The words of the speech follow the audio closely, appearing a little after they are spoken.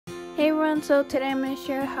Hey everyone, so today I'm going to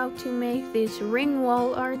share how to make this ring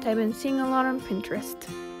wall art I've been seeing a lot on Pinterest.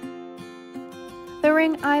 The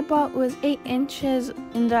ring I bought was 8 inches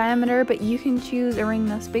in diameter, but you can choose a ring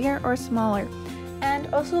that's bigger or smaller.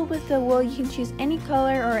 And also with the wool, you can choose any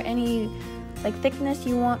color or any thickness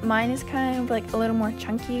you want. Mine is kind of a little more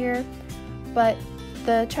chunkier, but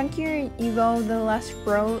the chunkier you go, the less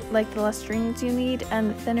the less strings you need, and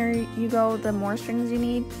the thinner you go, the more strings you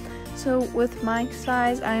need. So with my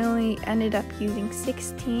size, I only ended up using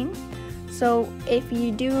 16. So if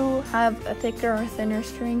you do have a thicker or thinner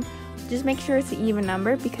string, just make sure it's an even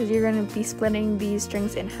number because you're going to be splitting these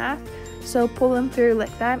strings in half. So pull them through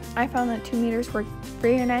like that. I found that 2 meters worked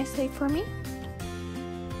very nicely for me.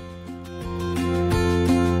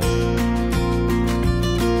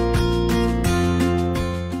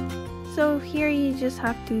 So here you just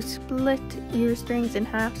have to split your strings in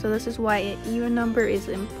half, so this is why an even number is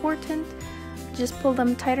important. Just pull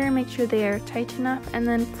them tighter and make sure they are tight enough, and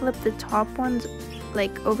then flip the top ones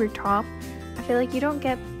over top. I feel like you don't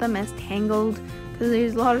get them as tangled because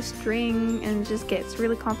there's a lot of string and it just gets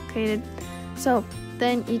really complicated. So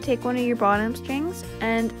then you take one of your bottom strings,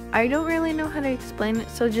 and I don't really know how to explain it,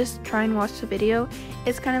 so just try and watch the video.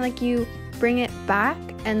 It's kind of like you bring it back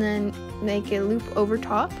and then make a loop over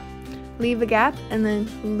top, leave a gap, and then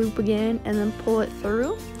loop again, and then pull it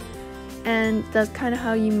through. And that's kind of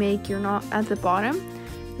how you make your knot at the bottom.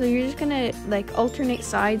 So you're just gonna alternate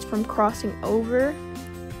sides from crossing over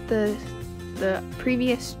the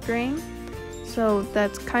previous string. So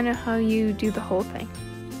that's kind of how you do the whole thing.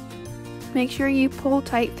 Make sure you pull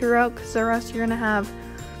tight throughout, because or else you're gonna have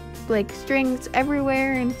strings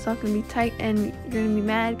everywhere and it's not gonna be tight, and you're gonna be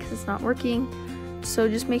mad because it's not working. So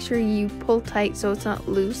just make sure you pull tight so it's not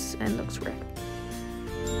loose and looks weird.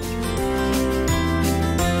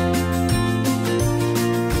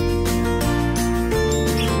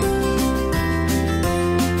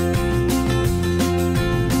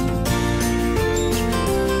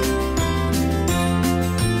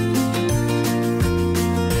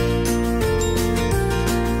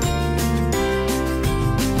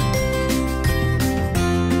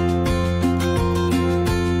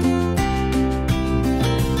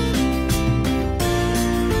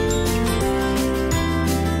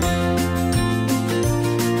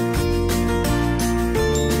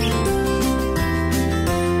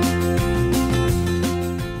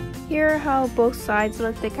 How both sides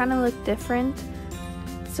look, they kind of look different.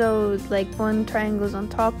 So one triangle's on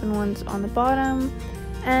top and one's on the bottom,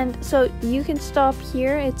 and so you can stop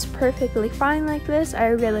here. It's perfectly fine like this. I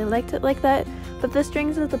really liked it like that, but the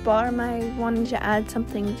strings at the bottom, I wanted to add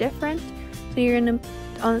something different. So you're gonna,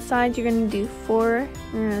 on the sides, you're gonna do 4.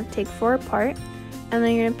 You're gonna take 4 apart, and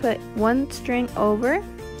then you're gonna put 1 string over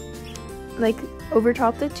over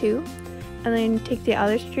top the 2, and then take the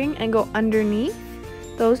other string and go underneath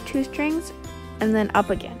those 2 strings and then up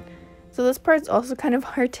again. So this part's also kind of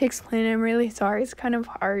hard to explain. I'm really sorry, it's kind of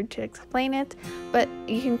hard to explain it, but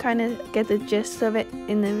you can kind of get the gist of it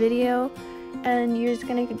in the video, and you're just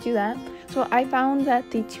gonna do that. So I found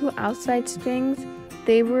that the 2 outside strings,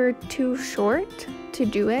 they were too short to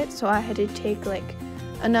do it, so I had to take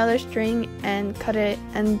another string and cut it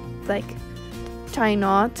and tie a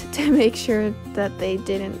knot to make sure that they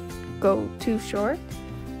didn't go too short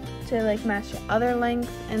to match the other length,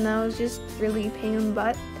 and that was just really a pain in the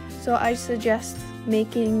butt. So I suggest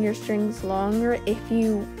making your strings longer if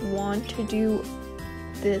you want to do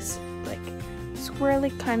this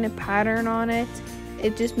swirly kind of pattern on it.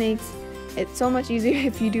 It just makes it so much easier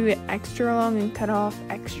if you do it extra long and cut off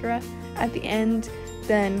extra at the end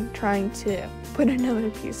than trying to put another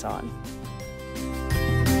piece on.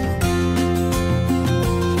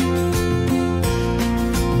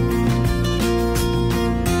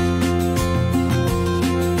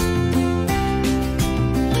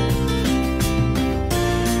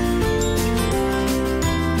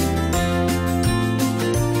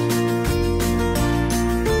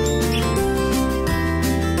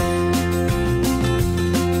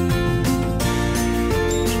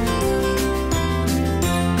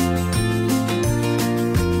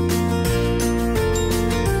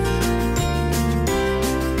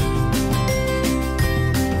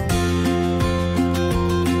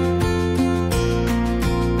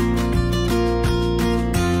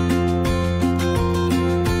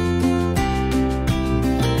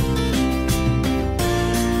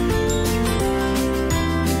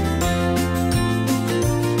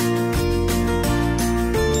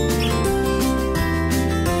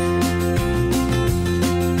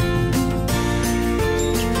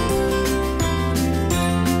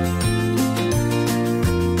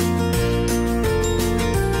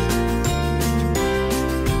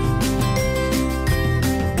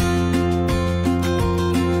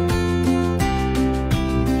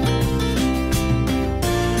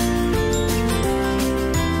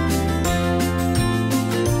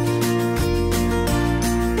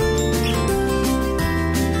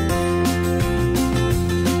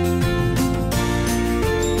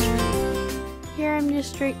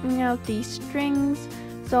 cutting out these strings.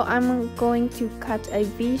 So I'm going to cut a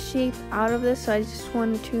V shape out of this, so I just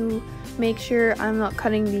want to make sure I'm not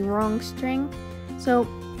cutting the wrong string. So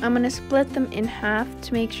I'm going to split them in half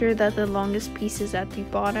to make sure that the longest piece is at the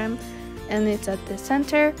bottom and it's at the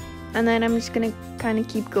center. And then I'm just going to kind of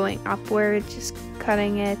keep going upward, just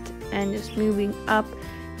cutting it and just moving up.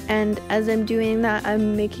 And as I'm doing that,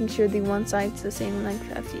 I'm making sure the one side's the same length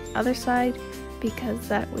as the other side, because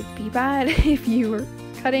that would be bad if you were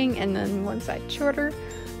cutting and then one side shorter.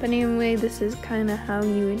 But anyway, this is kind of how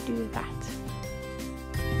you would do that.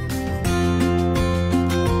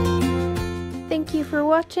 Thank you for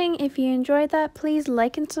watching. If you enjoyed that, please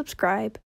like and subscribe.